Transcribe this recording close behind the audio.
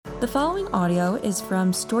The following audio is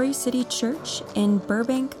from Story City Church in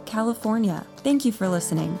Burbank, California. Thank you for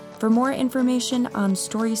listening. For more information on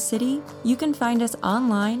Story City, you can find us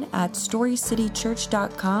online at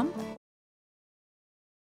storycitychurch.com.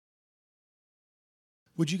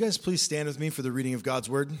 Would you guys please stand with me for the reading of God's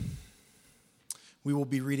Word? We will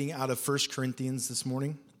be reading out of 1 Corinthians this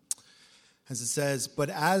morning. As it says,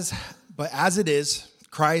 but as it is,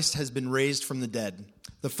 Christ has been raised from the dead,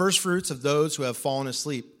 the firstfruits of those who have fallen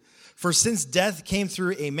asleep. For since death came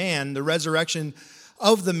through a man, the resurrection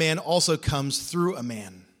of the man also comes through a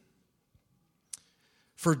man.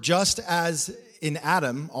 For just as in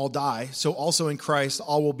Adam all die, so also in Christ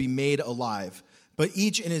all will be made alive, but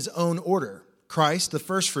each in his own order. Christ, the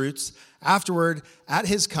firstfruits, afterward, at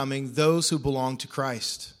his coming, those who belong to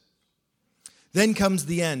Christ. Then comes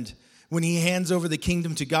the end, when he hands over the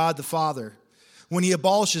kingdom to God the Father, when he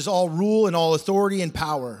abolishes all rule and all authority and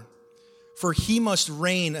power. For he must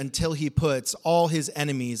reign until he puts all his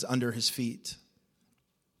enemies under his feet.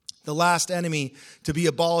 The last enemy to be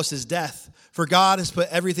abolished is death, for God has put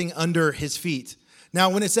everything under his feet. Now,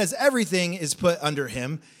 when it says everything is put under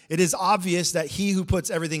him, it is obvious that he who puts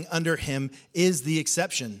everything under him is the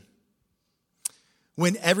exception.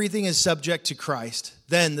 When everything is subject to Christ,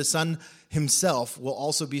 then the Son himself will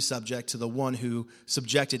also be subject to the one who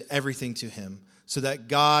subjected everything to him, so that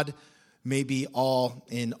God may be all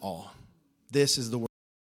in all. This is the word.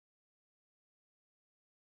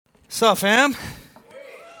 What's up, fam?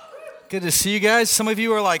 Good to see you guys. Some of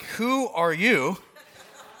you are like, who are you?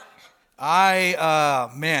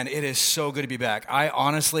 Man, it is so good to be back. I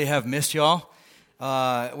honestly have missed y'all.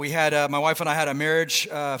 We had, my wife and I had a marriage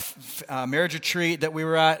retreat that we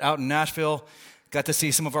were at out in Nashville. Got to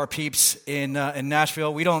see some of our peeps in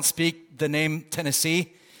Nashville. We don't speak the name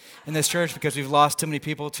Tennessee in this church because we've lost too many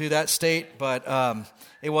people to that state, but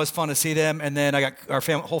it was fun to see them. And then our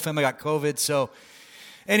whole family got COVID. So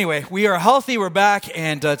anyway, we are healthy. We're back,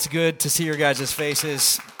 and it's good to see your guys'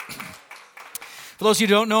 faces. For those of you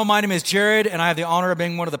who don't know, my name is Jared, and I have the honor of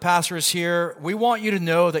being one of the pastors here. We want you to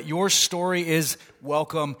know that your story is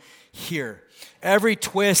welcome here. Every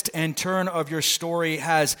twist and turn of your story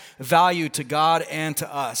has value to God and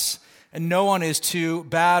to us. And no one is too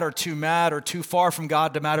bad or too mad or too far from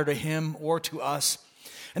God to matter to him or to us.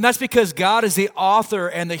 And that's because God is the author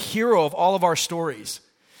and the hero of all of our stories.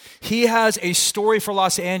 He has a story for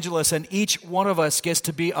Los Angeles, and each one of us gets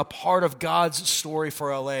to be a part of God's story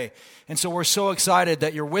for LA. And so we're so excited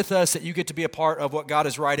that you're with us, that you get to be a part of what God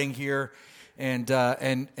is writing here, and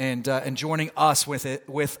joining us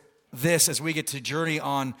with this as we get to journey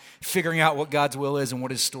on figuring out what God's will is and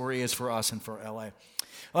what his story is for us and for LA.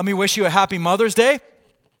 Let me wish you a happy Mother's Day.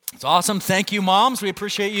 It's awesome. Thank you, moms. We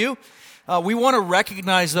appreciate you. We want to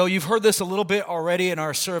recognize, though, you've heard this a little bit already in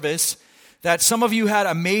our service, that some of you had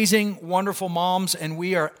amazing, wonderful moms, and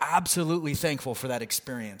we are absolutely thankful for that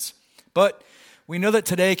experience. But we know that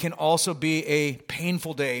today can also be a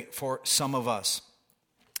painful day for some of us.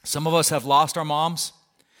 Some of us have lost our moms.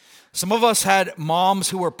 Some of us had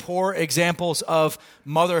moms who were poor examples of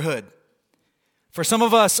motherhood. For some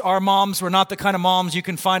of us, our moms were not the kind of moms you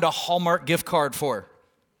can find a Hallmark gift card for.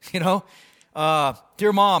 You know,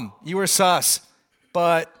 dear mom, you were sus,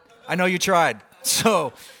 but I know you tried.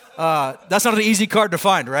 So that's not an easy card to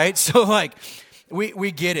find, right? So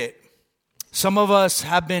we get it. Some of us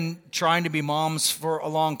have been trying to be moms for a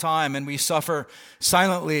long time, and we suffer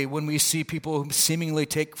silently when we see people who seemingly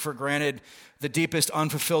take for granted the deepest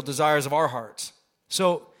unfulfilled desires of our hearts.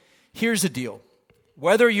 So here's the deal.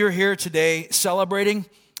 Whether you're here today celebrating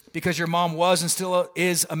because your mom was and still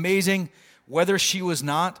is amazing, whether she was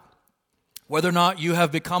not, whether or not you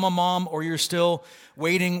have become a mom or you're still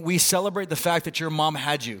waiting, we celebrate the fact that your mom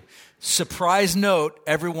had you. Surprise note,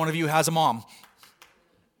 every one of you has a mom.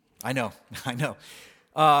 I know.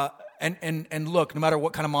 And look, no matter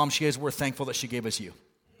what kind of mom she is, we're thankful that she gave us you.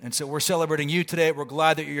 And so we're celebrating you today. We're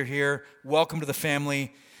glad that you're here. Welcome to the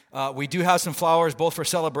family. We do have some flowers, both for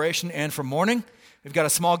celebration and for mourning. We've got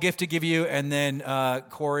a small gift to give you, and then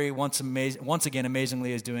Corey, once again,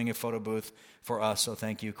 amazingly, is doing a photo booth for us. So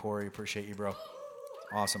thank you, Corey. Appreciate you, bro.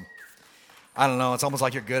 Awesome. I don't know. It's almost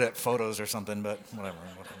like you're good at photos or something, but whatever.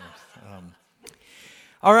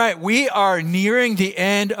 All right, we are nearing the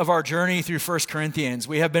end of our journey through 1 Corinthians.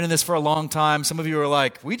 We have been in this for a long time. Some of you are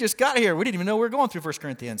like, we just got here. We didn't even know we were going through 1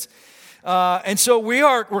 Corinthians. And so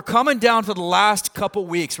we're coming down to the last couple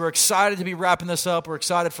weeks. We're excited to be wrapping this up. We're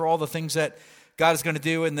excited for all the things that God is going to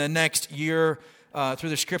do in the next year through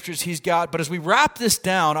the scriptures he's got. But as we wrap this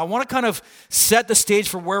down, I want to kind of set the stage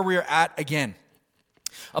for where we're at again.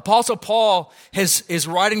 Apostle Paul is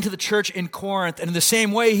writing to the church in Corinth, and in the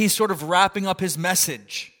same way, he's sort of wrapping up his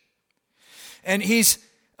message. And he's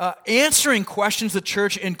answering questions the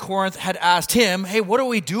church in Corinth had asked him. Hey, what do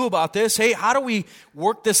we do about this? Hey, how do we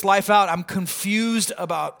work this life out? I'm confused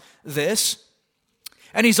about this.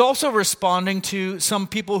 And he's also responding to some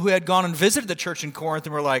people who had gone and visited the church in Corinth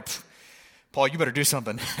and were like, Paul, you better do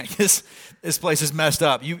something. this place is messed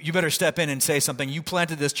up. You better step in and say something. You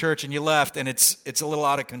planted this church and you left, and it's a little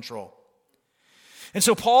out of control. And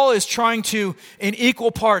so Paul is trying to, in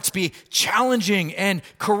equal parts, be challenging and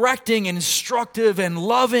correcting and instructive and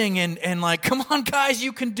loving and like, come on, guys,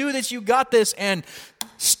 you can do this. You got this. And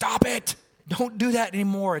stop it. Don't do that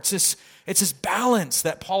anymore. It's this balance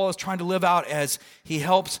that Paul is trying to live out as he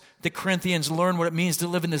helps the Corinthians learn what it means to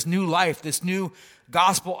live in this new life, this new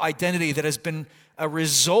gospel identity that has been a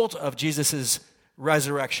result of Jesus'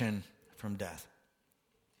 resurrection from death.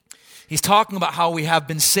 He's talking about how we have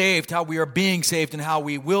been saved, how we are being saved, and how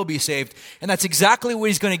we will be saved. And that's exactly what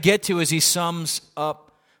he's going to get to as he sums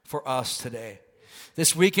up for us today.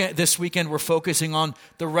 This weekend we're focusing on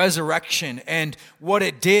the resurrection and what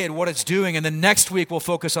it did, what it's doing. And then next week we'll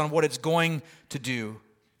focus on what it's going to do.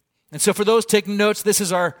 And so for those taking notes, this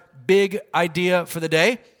is our big idea for the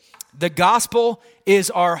day. The gospel is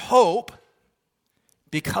our hope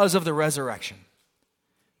because of the resurrection.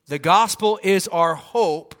 The gospel is our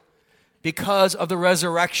hope because of the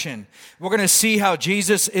resurrection. We're going to see how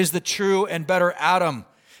Jesus is the true and better Adam.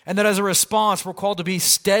 And that as a response, we're called to be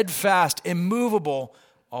steadfast, immovable,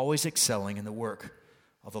 always excelling in the work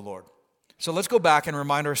of the Lord. So let's go back and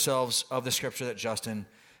remind ourselves of the scripture that Justin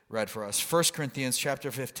read for us. 1 Corinthians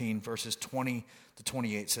chapter 15, verses 20 to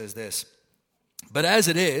 28 says this. But as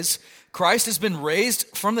it is, Christ has been raised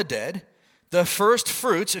from the dead, the first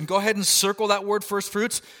fruits, and go ahead and circle that word first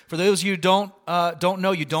fruits. For those of you who don't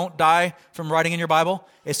know, you don't die from writing in your Bible.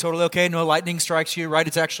 It's totally okay. No lightning strikes you, right?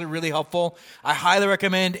 It's actually really helpful. I highly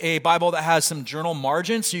recommend a Bible that has some journal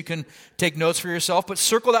margins so you can take notes for yourself. But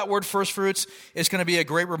circle that word first fruits. It's going to be a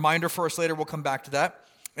great reminder for us later. We'll come back to that.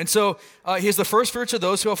 And so here's the first fruits of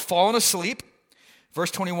those who have fallen asleep.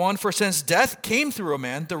 Verse 21, for since death came through a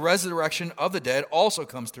man, the resurrection of the dead also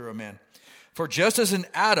comes through a man. For just as in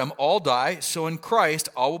Adam all die, so in Christ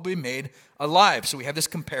all will be made alive. So we have this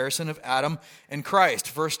comparison of Adam and Christ.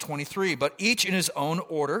 Verse 23, but each in his own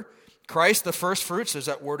order. Christ the first fruits, there's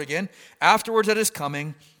that word again. Afterwards at his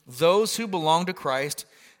coming, those who belong to Christ.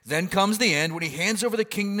 Then comes the end when he hands over the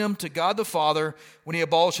kingdom to God the Father, when he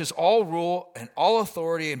abolishes all rule and all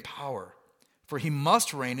authority and power. For he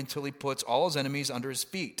must reign until he puts all his enemies under his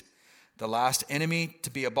feet. The last enemy to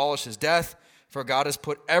be abolished is death. For God has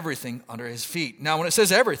put everything under his feet. Now, when it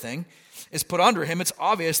says everything is put under him, it's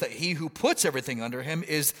obvious that he who puts everything under him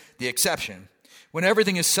is the exception. When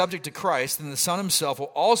everything is subject to Christ, then the Son himself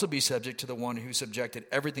will also be subject to the one who subjected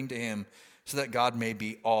everything to him, so that God may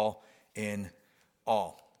be all in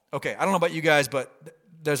all. Okay, I don't know about you guys, but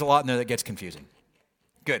there's a lot in there that gets confusing.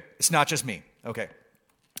 Good. It's not just me. Okay.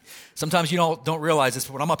 Sometimes you don't realize this,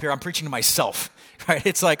 but when I'm up here, I'm preaching to myself, right?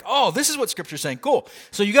 It's like, oh, this is what Scripture's saying. Cool.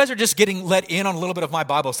 So you guys are just getting let in on a little bit of my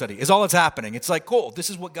Bible study is all that's happening. It's like, cool, this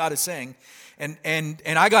is what God is saying. And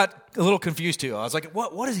I got a little confused too. I was like,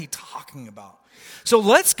 what is he talking about? So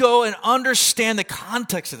let's go and understand the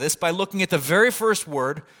context of this by looking at the very first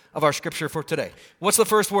word of our Scripture for today. What's the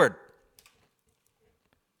first word?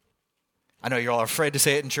 I know you're all afraid to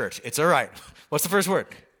say it in church. It's all right. What's the first word?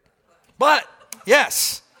 But.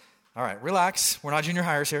 Yes. All right, relax. We're not junior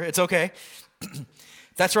hires here. It's okay.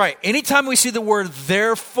 That's right. Anytime we see the word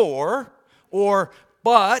therefore or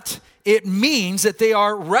but, it means that they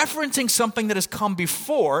are referencing something that has come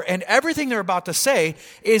before, and everything they're about to say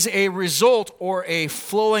is a result or a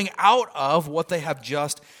flowing out of what they have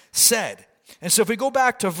just said. And so if we go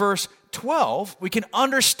back to verse 12, we can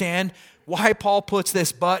understand why Paul puts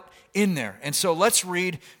this but in there. And so let's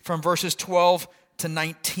read from verses 12 to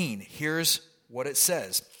 19. Here's what it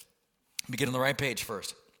says. Let me get on the right page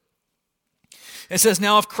first. It says,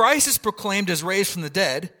 now if Christ is proclaimed as raised from the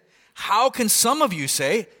dead, how can some of you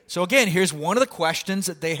say, so again, here's one of the questions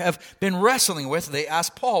that they have been wrestling with. They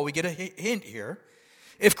ask Paul, we get a hint here.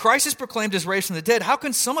 If Christ is proclaimed as raised from the dead, how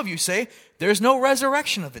can some of you say there's no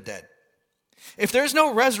resurrection of the dead? If there's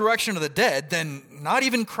no resurrection of the dead, then not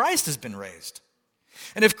even Christ has been raised.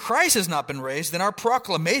 And if Christ has not been raised, then our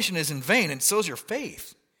proclamation is in vain, and so is your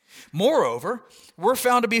faith. Moreover, we're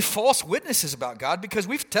found to be false witnesses about God because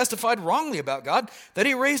we've testified wrongly about God that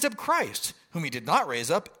he raised up Christ, whom he did not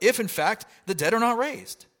raise up, if in fact the dead are not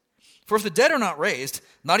raised. For if the dead are not raised,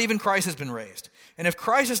 not even Christ has been raised. And if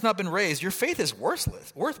Christ has not been raised, your faith is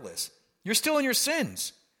worthless. You're still in your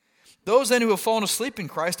sins. Those then who have fallen asleep in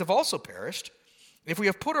Christ have also perished. If we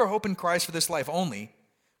have put our hope in Christ for this life only,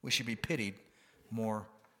 we should be pitied more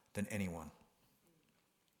than anyone.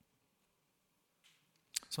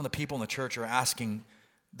 Some of the people in the church are asking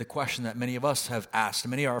the question that many of us have asked,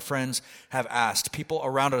 many of our friends have asked, people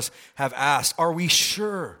around us have asked, are we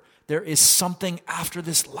sure there is something after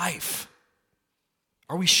this life?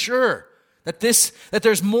 Are we sure that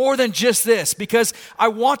there's more than just this? Because I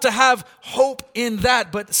want to have hope in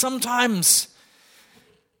that, but sometimes,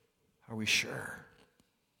 are we sure?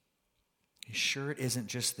 Are you sure it isn't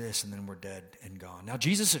just this and then we're dead and gone? Now,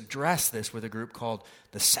 Jesus addressed this with a group called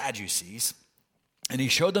the Sadducees. And he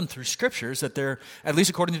showed them through scriptures that there, at least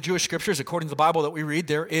according to Jewish scriptures, according to the Bible that we read,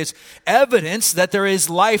 there is evidence that there is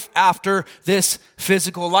life after this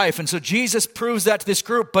physical life. And so Jesus proves that to this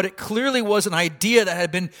group, but it clearly was an idea that had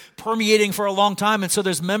been permeating for a long time. And so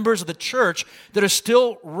there's members of the church that are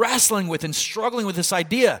still wrestling with and struggling with this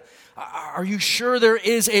idea. Are you sure there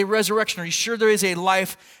is a resurrection? Are you sure there is a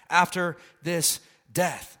life after this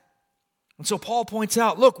death? And so Paul points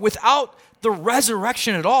out, look, without the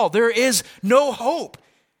resurrection at all, there is no hope.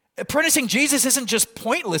 Apprenticing Jesus isn't just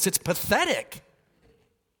pointless, it's pathetic.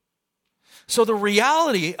 So the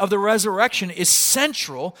reality of the resurrection is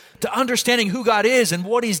central to understanding who God is and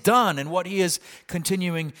what he's done and what he is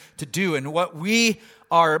continuing to do and what we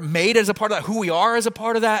are made as a part of that, who we are as a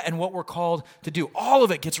part of that, and what we're called to do. All of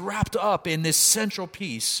it gets wrapped up in this central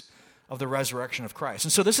piece of the resurrection of Christ.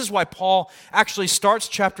 And so this is why Paul actually starts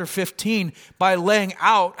chapter 15 by laying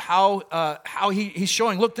out how he's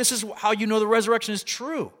showing, look, this is how you know the resurrection is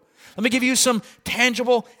true. Let me give you some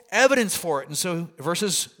tangible evidence for it. And so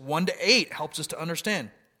verses 1 to 8 helps us to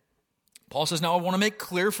understand. Paul says, now I want to make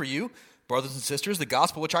clear for you, brothers and sisters, the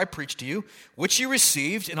gospel which I preached to you, which you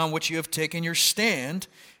received and on which you have taken your stand,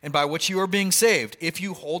 and by which you are being saved, if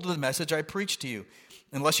you hold to the message I preached to you,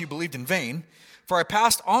 unless you believed in vain. For I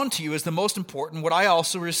passed on to you as the most important what I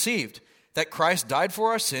also received, that Christ died for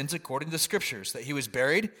our sins according to the Scriptures, that he was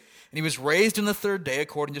buried, and he was raised on the third day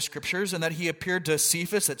according to Scriptures, and that he appeared to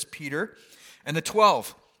Cephas, that's Peter, and the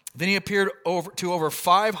 12. Then he appeared to over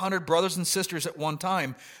 500 brothers and sisters at one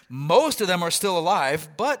time. Most of them are still alive,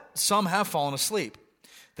 but some have fallen asleep.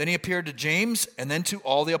 Then he appeared to James, and then to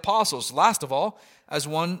all the apostles. Last of all, as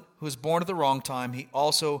one who was born at the wrong time, he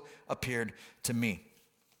also appeared to me.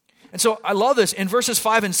 And so I love this. In verses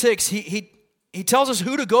 5 and 6, he tells us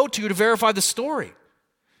who to go to verify the story.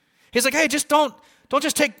 He's like, hey, just don't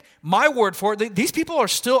just take my word for it. These people are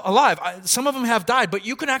still alive. Some of them have died, but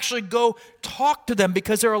you can actually go talk to them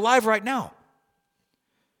because they're alive right now.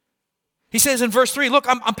 He says in verse 3, look,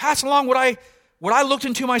 I'm passing along what I looked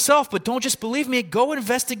into myself, but don't just believe me. Go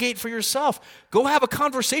investigate for yourself. Go have a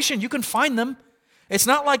conversation. You can find them. It's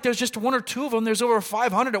not like there's just one or two of them. There's over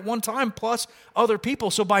 500 at one time, plus other people.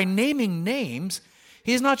 So by naming names,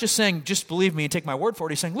 he's not just saying, just believe me and take my word for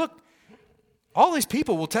it. He's saying, look, all these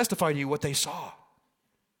people will testify to you what they saw.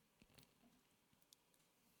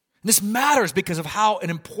 And this matters because of how an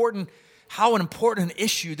important an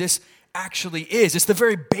issue this actually is. It's the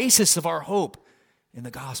very basis of our hope in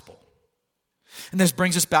the gospel. And this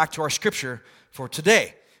brings us back to our scripture for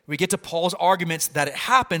today. We get to Paul's arguments that it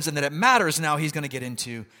happens and that it matters. Now he's going to get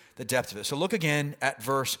into the depth of it. So look again at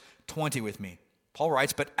verse 20 with me. Paul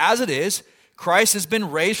writes, but as it is, Christ has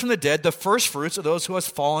been raised from the dead, the first fruits of those who have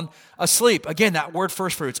fallen asleep. Again, that word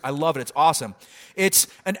first fruits, I love it. It's awesome. It's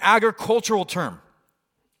an agricultural term.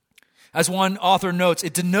 As one author notes,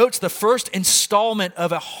 it denotes the first installment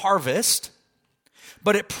of a harvest,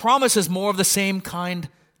 but it promises more of the same kind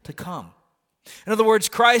to come. In other words,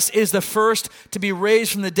 Christ is the first to be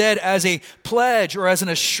raised from the dead as a pledge or as an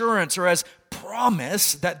assurance or as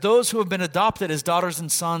promise that those who have been adopted as daughters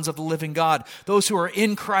and sons of the living God, those who are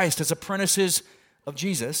in Christ as apprentices of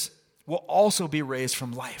Jesus, will also be raised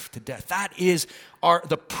from life to death. That is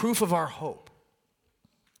the proof of our hope.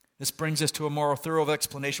 This brings us to a more thorough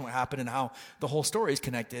explanation of what happened and how the whole story is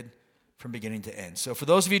connected from beginning to end. So for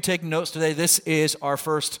those of you taking notes today, this is our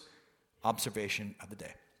first observation of the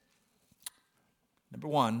day. Number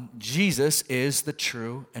one, Jesus is the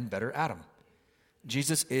true and better Adam.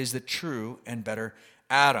 Jesus is the true and better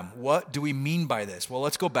Adam. What do we mean by this? Well,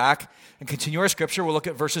 let's go back and continue our scripture. We'll look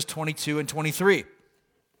at verses 22 and 23.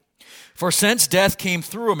 For since death came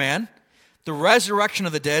through a man, the resurrection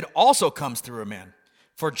of the dead also comes through a man.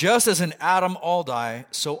 For just as in Adam all die,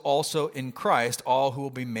 so also in Christ all who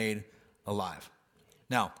will be made alive.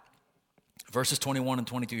 Now, verses 21 and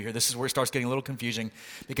 22 here, this is where it starts getting a little confusing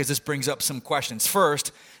because this brings up some questions.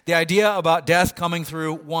 First, the idea about death coming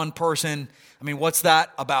through one person, what's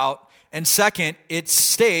that about? And second, it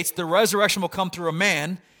states the resurrection will come through a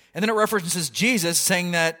man, and then it references Jesus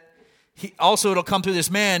saying that it'll come through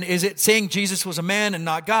this man. Is it saying Jesus was a man and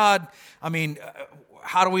not God?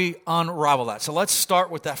 How do we unravel that? So let's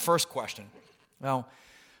start with that first question. Well,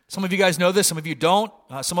 Some of you guys know this, some of you don't.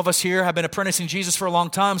 Some of us here have been apprenticing Jesus for a long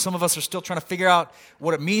time. Some of us are still trying to figure out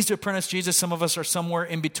what it means to apprentice Jesus. Some of us are somewhere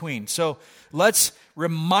in between. So let's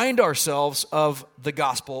remind ourselves of the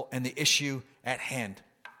gospel and the issue at hand.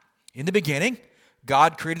 In the beginning,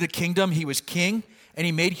 God created a kingdom. He was king, and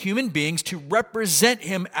he made human beings to represent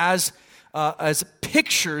him as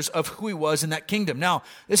pictures of who he was in that kingdom. Now,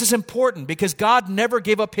 this is important because God never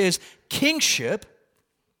gave up his kingship,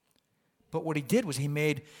 but what he did was he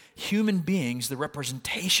made human beings the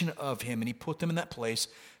representation of him, and he put them in that place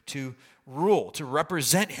to rule, to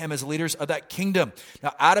represent him as leaders of that kingdom.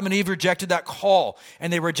 Now, Adam and Eve rejected that call,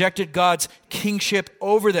 and they rejected God's kingship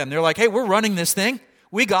over them. They're like, hey, we're running this thing.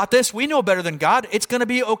 We got this. We know better than God. It's going to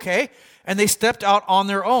be okay. And they stepped out on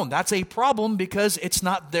their own. That's a problem because it's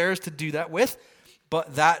not theirs to do that with,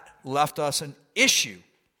 but that left us an issue.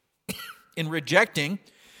 In rejecting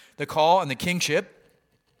the call and the kingship,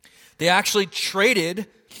 they actually traded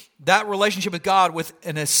that relationship with God with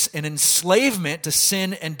an enslavement to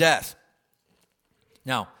sin and death.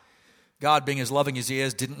 Now, God, being as loving as he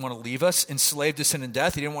is, didn't want to leave us enslaved to sin and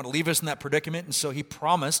death. He didn't want to leave us in that predicament, and so he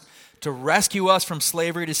promised to rescue us from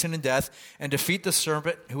slavery to sin and death and defeat the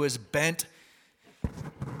serpent who is bent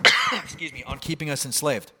on keeping us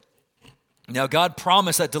enslaved. Now, God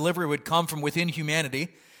promised that delivery would come from within humanity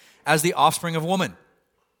as the offspring of woman.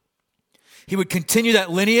 He would continue that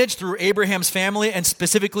lineage through Abraham's family and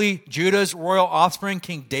specifically Judah's royal offspring,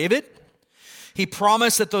 King David. He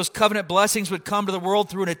promised that those covenant blessings would come to the world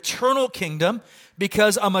through an eternal kingdom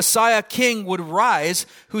because a Messiah king would rise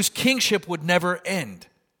whose kingship would never end.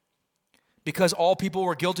 Because all people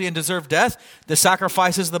were guilty and deserved death, the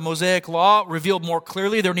sacrifices of the Mosaic law revealed more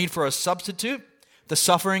clearly their need for a substitute, the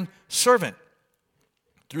suffering servant.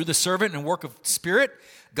 Through the servant and work of Spirit,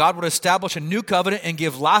 God would establish a new covenant and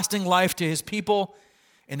give lasting life to his people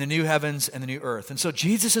in the new heavens and the new earth. And so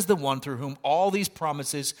Jesus is the one through whom all these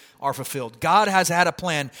promises are fulfilled. God has had a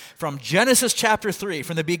plan from Genesis chapter 3,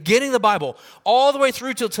 from the beginning of the Bible, all the way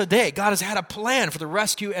through till today. God has had a plan for the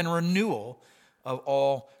rescue and renewal of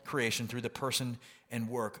all creation through the person and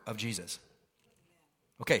work of Jesus.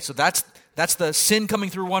 Okay, so that's the sin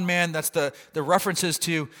coming through one man. That's the references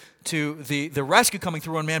to the rescue coming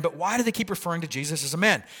through one man. But why do they keep referring to Jesus as a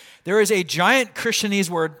man? There is a giant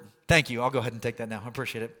Christianese word. Thank you. I'll go ahead and take that now. I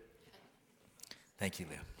appreciate it. Thank you,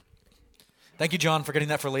 Leah. Thank you, John, for getting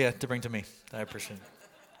that for Leah to bring to me. I appreciate it.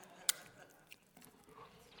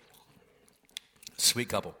 Sweet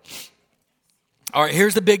couple. All right,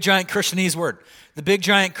 here's the big giant Christianese word. The big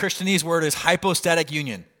giant Christianese word is hypostatic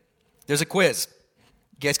union. There's a quiz.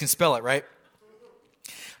 You guys can spell it, right?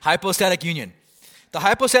 Hypostatic union. The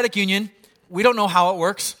hypostatic union, we don't know how it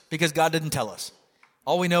works because God didn't tell us.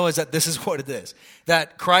 All we know is that this is what it is.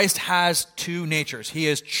 That Christ has two natures. He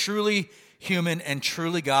is truly human and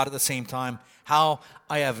truly God at the same time. How?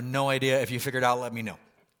 I have no idea. If you figured it out, let me know.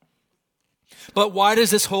 But why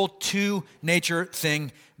does this whole two-nature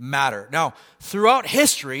thing matter? Now, throughout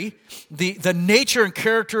history, the nature and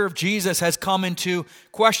character of Jesus has come into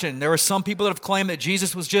question. There are some people that have claimed that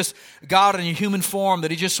Jesus was just God in a human form,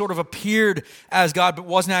 that he just sort of appeared as God but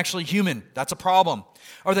wasn't actually human. That's a problem.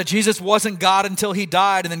 Or that Jesus wasn't God until he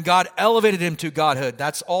died and then God elevated him to godhood.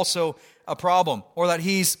 That's also a problem. Or that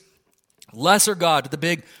he's lesser God to the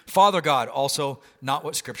big Father God. Also not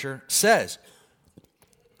what Scripture says.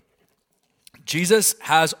 Jesus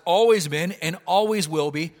has always been and always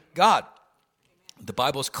will be God. The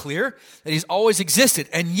Bible is clear that he's always existed.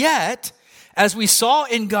 And yet, as we saw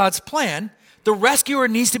in God's plan, the rescuer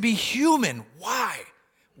needs to be human. Why?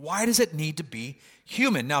 Why does it need to be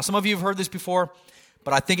human? Now, some of you have heard this before,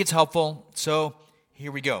 but I think it's helpful. So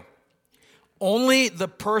here we go. Only the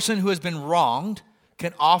person who has been wronged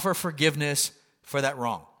can offer forgiveness for that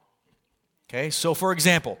wrong. Okay, so for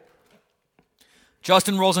example,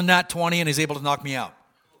 Justin rolls a nat 20 and is able to knock me out.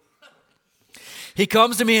 He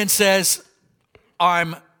comes to me and says,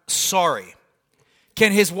 I'm sorry.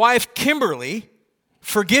 Can his wife, Kimberly,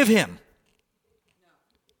 forgive him?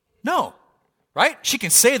 No. Right? She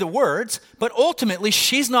can say the words, but ultimately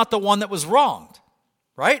she's not the one that was wronged.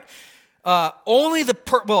 Right?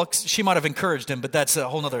 She might have encouraged him, but that's a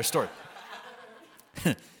whole other story.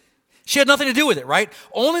 She had nothing to do with it, right?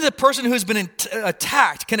 Only the person who's been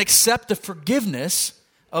attacked can accept the forgiveness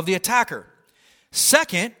of the attacker.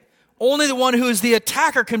 Second, only the one who is the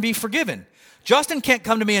attacker can be forgiven. Justin can't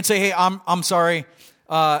come to me and say, hey, I'm sorry.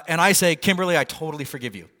 And I say, Kimberly, I totally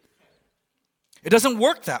forgive you. It doesn't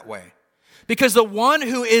work that way. Because the one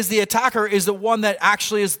who is the attacker is the one that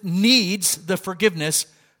actually needs the forgiveness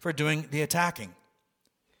for doing the attacking.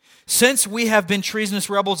 Since we have been treasonous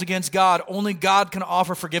rebels against God, only God can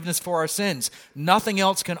offer forgiveness for our sins. Nothing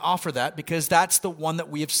else can offer that because that's the one that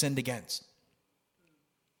we have sinned against.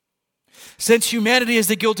 Since humanity is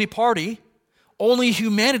the guilty party, only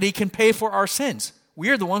humanity can pay for our sins. We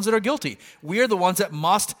are the ones that are guilty. We are the ones that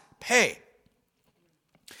must pay.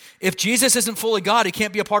 If Jesus isn't fully God, he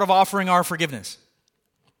can't be a part of offering our forgiveness.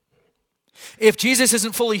 If Jesus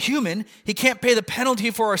isn't fully human, he can't pay the penalty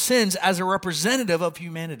for our sins as a representative of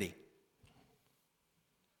humanity.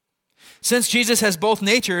 Since Jesus has both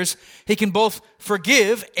natures, he can both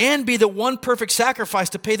forgive and be the one perfect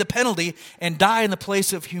sacrifice to pay the penalty and die in the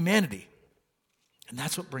place of humanity. And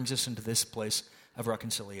that's what brings us into this place of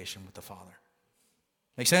reconciliation with the Father.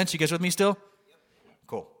 Make sense? You guys with me still?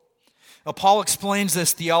 Cool. Now, Paul explains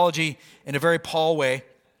this theology in a very Paul way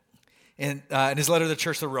in his letter to the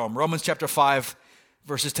church of Rome. Romans chapter 5,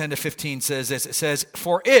 verses 10 to 15 says this. It says,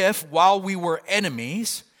 "For if, while we were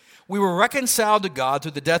enemies, we were reconciled to God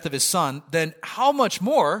through the death of his Son, then how much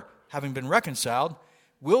more, having been reconciled,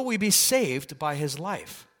 will we be saved by his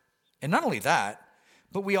life? And not only that,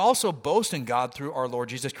 but we also boast in God through our Lord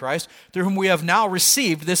Jesus Christ, through whom we have now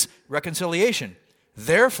received this reconciliation.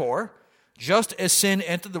 Therefore, just as sin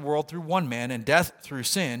entered the world through one man and death through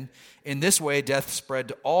sin, in this way death spread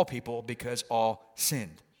to all people because all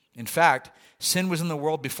sinned. In fact, sin was in the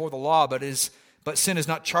world before the law, but sin is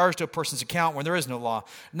not charged to a person's account when there is no law.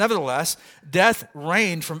 Nevertheless, death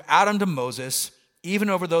reigned from Adam to Moses, even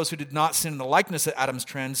over those who did not sin in the likeness of Adam's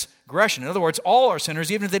transgression." In other words, all are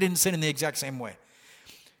sinners, even if they didn't sin in the exact same way.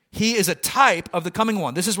 He is a type of the coming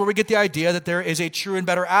one. This is where we get the idea that there is a true and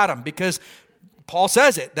better Adam, because Paul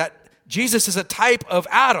says it, that Jesus is a type of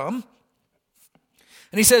Adam.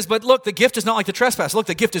 And he says, but look, the gift is not like the trespass. Look,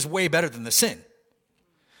 the gift is way better than the sin.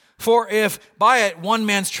 For if by it one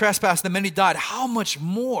man's trespass the many died, how much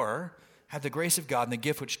more have the grace of God and the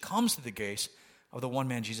gift which comes through the grace of the one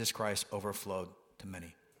man Jesus Christ overflowed to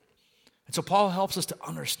many? And so Paul helps us to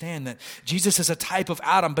understand that Jesus is a type of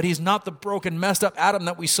Adam, but he's not the broken, messed up Adam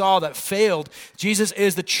that we saw that failed. Jesus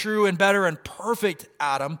is the true and better and perfect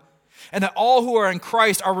Adam, and that all who are in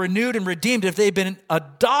Christ are renewed and redeemed if they've been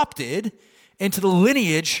adopted into the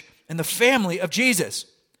lineage and the family of Jesus.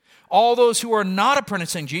 All those who are not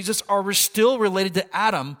apprenticing Jesus are still related to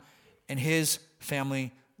Adam and his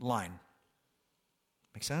family line.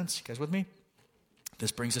 Make sense? You guys with me?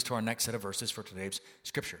 This brings us to our next set of verses for today's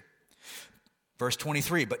scripture. Verse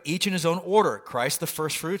 23, "But each in his own order, Christ the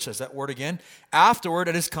first fruits," says that word again. "Afterward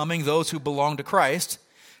at his coming, those who belong to Christ.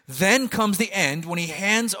 Then comes the end, when he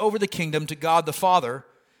hands over the kingdom to God the Father,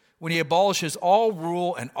 when he abolishes all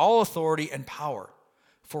rule and all authority and power.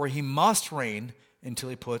 For he must reign until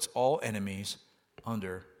he puts all enemies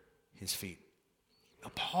under his feet."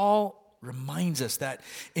 Now, Paul reminds us that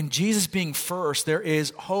in Jesus being first, there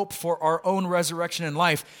is hope for our own resurrection and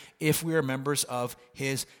life if we are members of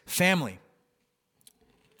his family.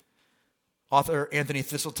 Author Anthony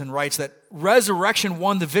Thistleton writes that resurrection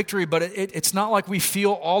won the victory, but it's not like we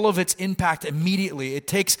feel all of its impact immediately. It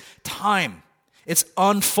takes time. It's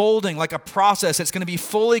unfolding like a process. It's going to be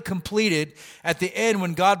fully completed at the end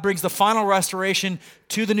when God brings the final restoration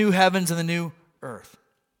to the new heavens and the new earth.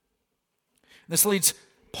 This leads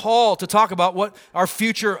Paul to talk about what our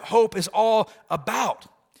future hope is all about.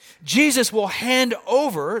 Jesus will hand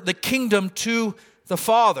over the kingdom to the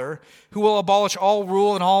Father, who will abolish all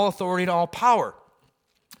rule and all authority and all power.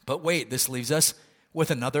 But wait, this leaves us with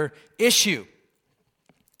another issue.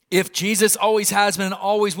 If Jesus always has been and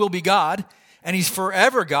always will be God, and he's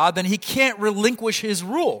forever God, then he can't relinquish his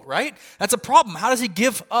rule, right? That's a problem. How does he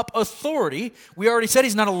give up authority? We already said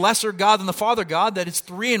he's not a lesser God than the Father God, that it's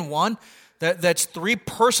three in one, that's three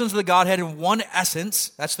persons of the Godhead in one essence.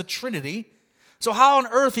 That's the Trinity. So how on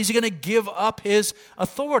earth is he going to give up his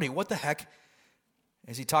authority? What the heck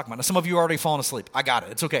is he talking about? Now, some of you are already falling asleep. I got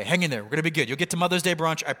it. It's okay. Hang in there. We're going to be good. You'll get to Mother's Day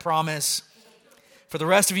brunch, I promise. For the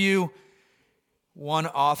rest of you, one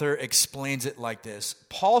author explains it like this.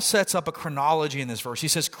 Paul sets up a chronology in this verse. He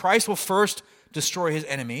says Christ will first destroy his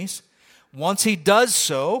enemies. Once he does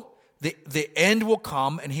so, the end will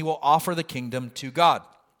come and he will offer the kingdom to God.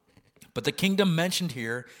 But the kingdom mentioned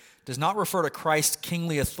here does not refer to Christ's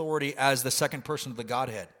kingly authority as the second person of the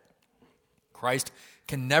Godhead. Christ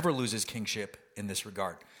can never lose his kingship in this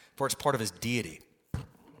regard, for it's part of his deity.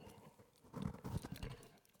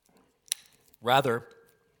 Rather,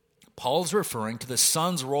 Paul's referring to the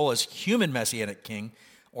Son's role as human messianic king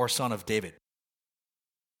or son of David.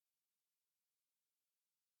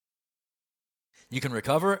 You can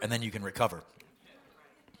recover, and then you can recover.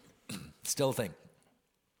 Still a thing.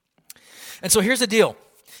 And so here's the deal.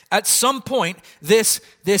 At some point, this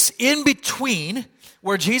in-between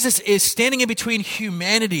where Jesus is standing in between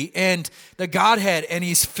humanity and the Godhead, and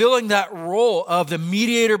he's filling that role of the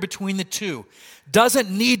mediator between the two, doesn't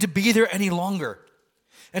need to be there any longer.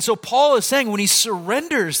 And so Paul is saying when he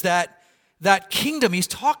surrenders that kingdom, he's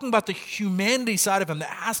talking about the humanity side of him that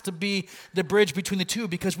has to be the bridge between the two,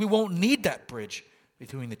 because we won't need that bridge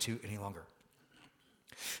between the two any longer.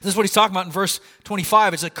 This is what he's talking about in verse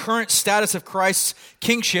 25. It's the current status of Christ's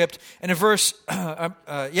kingship. And in verse,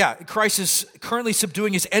 Christ is currently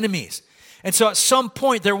subduing his enemies. And so at some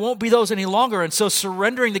point, there won't be those any longer. And so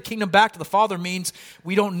surrendering the kingdom back to the Father means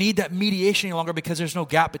we don't need that mediation any longer, because there's no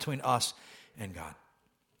gap between us and God.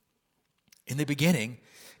 In the beginning,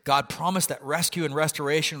 God promised that rescue and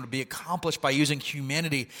restoration would be accomplished by using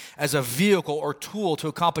humanity as a vehicle or tool to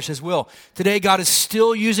accomplish his will. Today, God is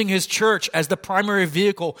still using his church as the primary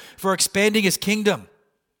vehicle for expanding his kingdom.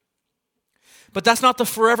 But that's not the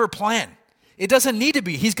forever plan. It doesn't need to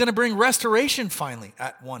be. He's going to bring restoration finally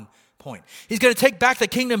at one point. He's going to take back the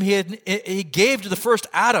kingdom he gave to the first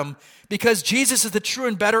Adam, because Jesus is the true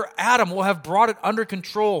and better Adam, will have brought it under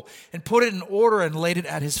control and put it in order and laid it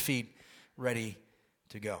at his feet, ready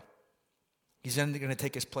to go. He's then going to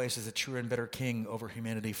take his place as the true and better king over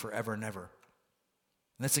humanity forever and ever. And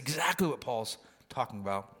that's exactly what Paul's talking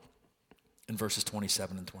about in verses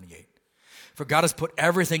 27 and 28. For God has put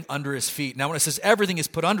everything under his feet. Now when it says everything is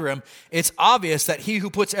put under him, it's obvious that he who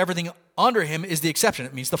puts everything under him is the exception.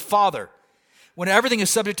 It means the Father. When everything is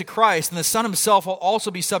subject to Christ, then the Son himself will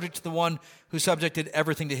also be subject to the one who subjected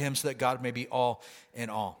everything to him, so that God may be all in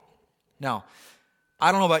all. Now,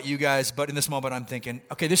 I don't know about you guys, but in this moment I'm thinking,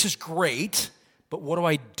 okay, this is great, but what do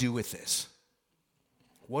I do with this?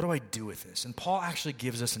 What do I do with this? And Paul actually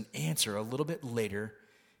gives us an answer a little bit later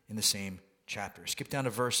in the same chapter. Skip down to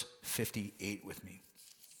verse 58 with me.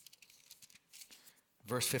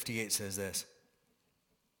 Verse 58 says this: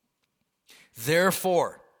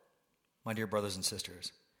 Therefore, my dear brothers and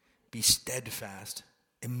sisters, be steadfast,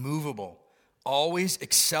 immovable, always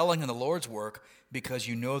excelling in the Lord's work, because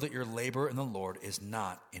you know that your labor in the Lord is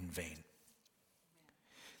not in vain.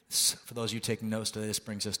 For those of you taking notes today, this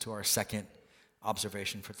brings us to our second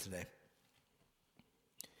observation for today.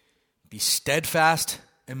 Be steadfast,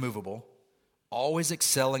 immovable, always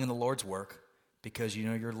excelling in the Lord's work, because you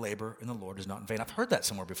know your labor in the Lord is not in vain. I've heard that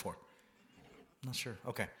somewhere before. I'm not sure.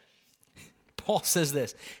 Okay. Paul says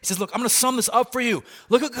this. He says, look, I'm going to sum this up for you.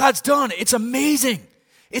 Look what God's done. It's amazing.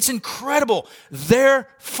 It's incredible.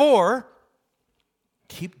 Therefore,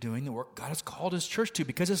 keep doing the work God has called his church to,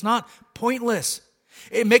 because it's not pointless.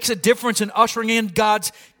 It makes a difference in ushering in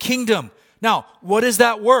God's kingdom. Now, what is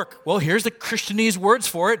that work? Well, here's the Christianese words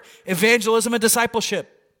for it: evangelism and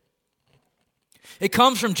discipleship. It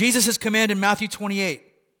comes from Jesus' command in Matthew 28.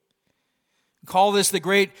 Call this the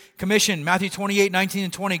Great Commission, Matthew 28, 19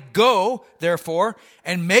 and 20. Go, therefore,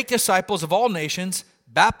 and make disciples of all nations,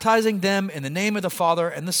 baptizing them in the name of the Father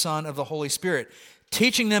and the Son of the Holy Spirit,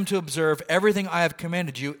 teaching them to observe everything I have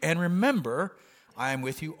commanded you, and remember, I am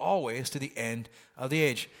with you always to the end of the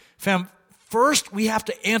age. Fam, first we have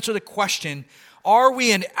to answer the question, are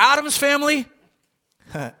we in Adam's family?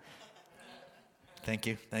 Thank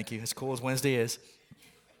you, as cool as Wednesday is.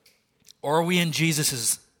 Or are we in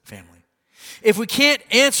Jesus' family? If we can't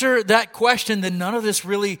answer that question, then none of this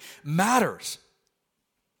really matters.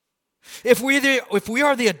 If we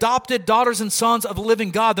are the adopted daughters and sons of the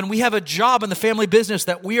living God, then we have a job in the family business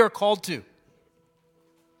that we are called to.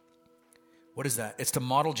 What is that? It's to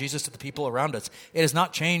model Jesus to the people around us. It has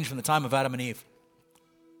not changed from the time of Adam and Eve.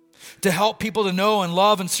 To help people to know and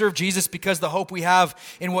love and serve Jesus because of the hope we have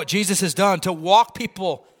in what Jesus has done. To walk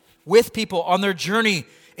people with people on their journey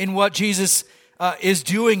in what Jesus is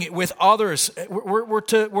doing with others. We're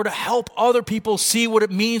to help other people see what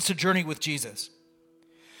it means to journey with Jesus.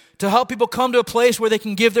 To help people come to a place where they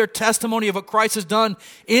can give their testimony of what Christ has done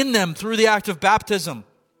in them through the act of baptism.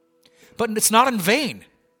 But it's not in vain.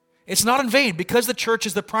 It's not in vain. Because the church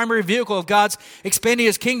is the primary vehicle of God's expanding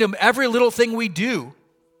his kingdom, every little thing we do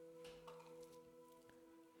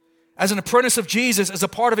as an apprentice of Jesus is a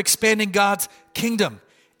part of expanding God's kingdom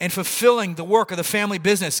and fulfilling the work of the family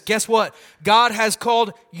business. Guess what? God has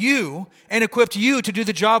called you and equipped you to do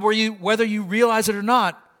the job whether you realize it or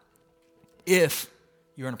not, if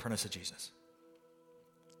you're an apprentice of Jesus.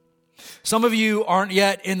 Some of you aren't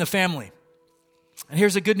yet in the family. And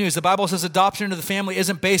here's the good news. The Bible says adoption into the family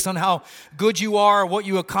isn't based on how good you are or what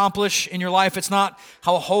you accomplish in your life. It's not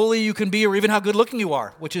how holy you can be or even how good looking you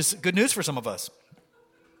are, which is good news for some of us.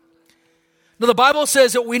 Now, the Bible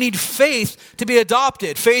says that we need faith to be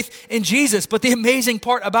adopted, faith in Jesus. But the amazing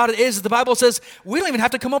part about it is that the Bible says we don't even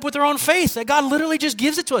have to come up with our own faith. That God literally just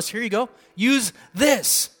gives it to us. Here you go. Use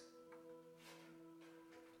this.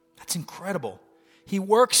 It's incredible. He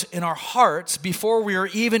works in our hearts before we are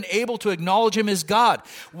even able to acknowledge him as God.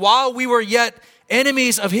 While we were yet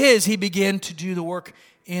enemies of his, he began to do the work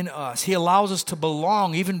in us. He allows us to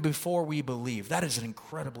belong even before we believe. That is an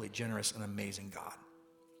incredibly generous and amazing God.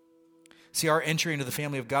 See, our entry into the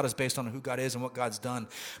family of God is based on who God is and what God's done.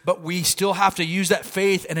 But we still have to use that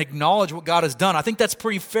faith and acknowledge what God has done. I think that's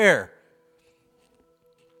pretty fair.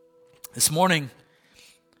 This morning,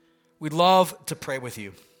 we'd love to pray with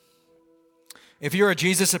you. If you're a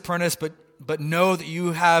Jesus apprentice, but know that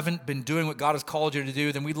you haven't been doing what God has called you to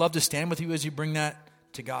do, then we'd love to stand with you as you bring that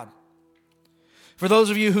to God. For those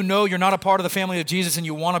of you who know you're not a part of the family of Jesus and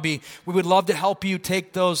you want to be, we would love to help you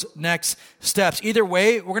take those next steps. Either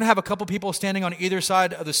way, we're going to have a couple people standing on either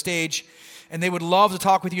side of the stage, and they would love to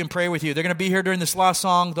talk with you and pray with you. They're going to be here during this last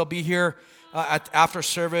song. They'll be here after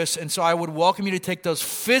service, and so I would welcome you to take those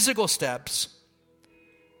physical steps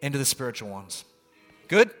into the spiritual ones.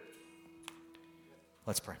 Good?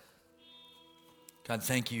 Let's pray. God,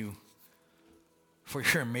 thank you for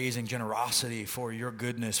your amazing generosity, for your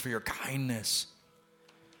goodness, for your kindness,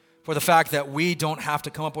 for the fact that we don't have to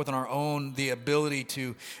come up with on our own the ability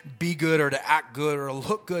to be good or to act good or to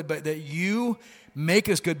look good, but that you make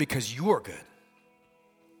us good because you are good.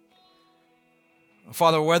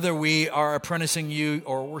 Father, whether we are apprenticing you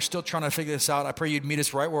or we're still trying to figure this out, I pray you'd meet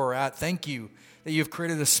us right where we're at. Thank you that you've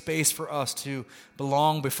created a space for us to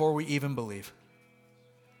belong before we even believe.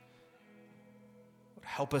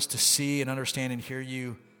 Help us to see and understand and hear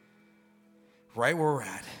you right where we're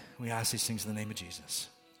at. We ask these things in the name of Jesus.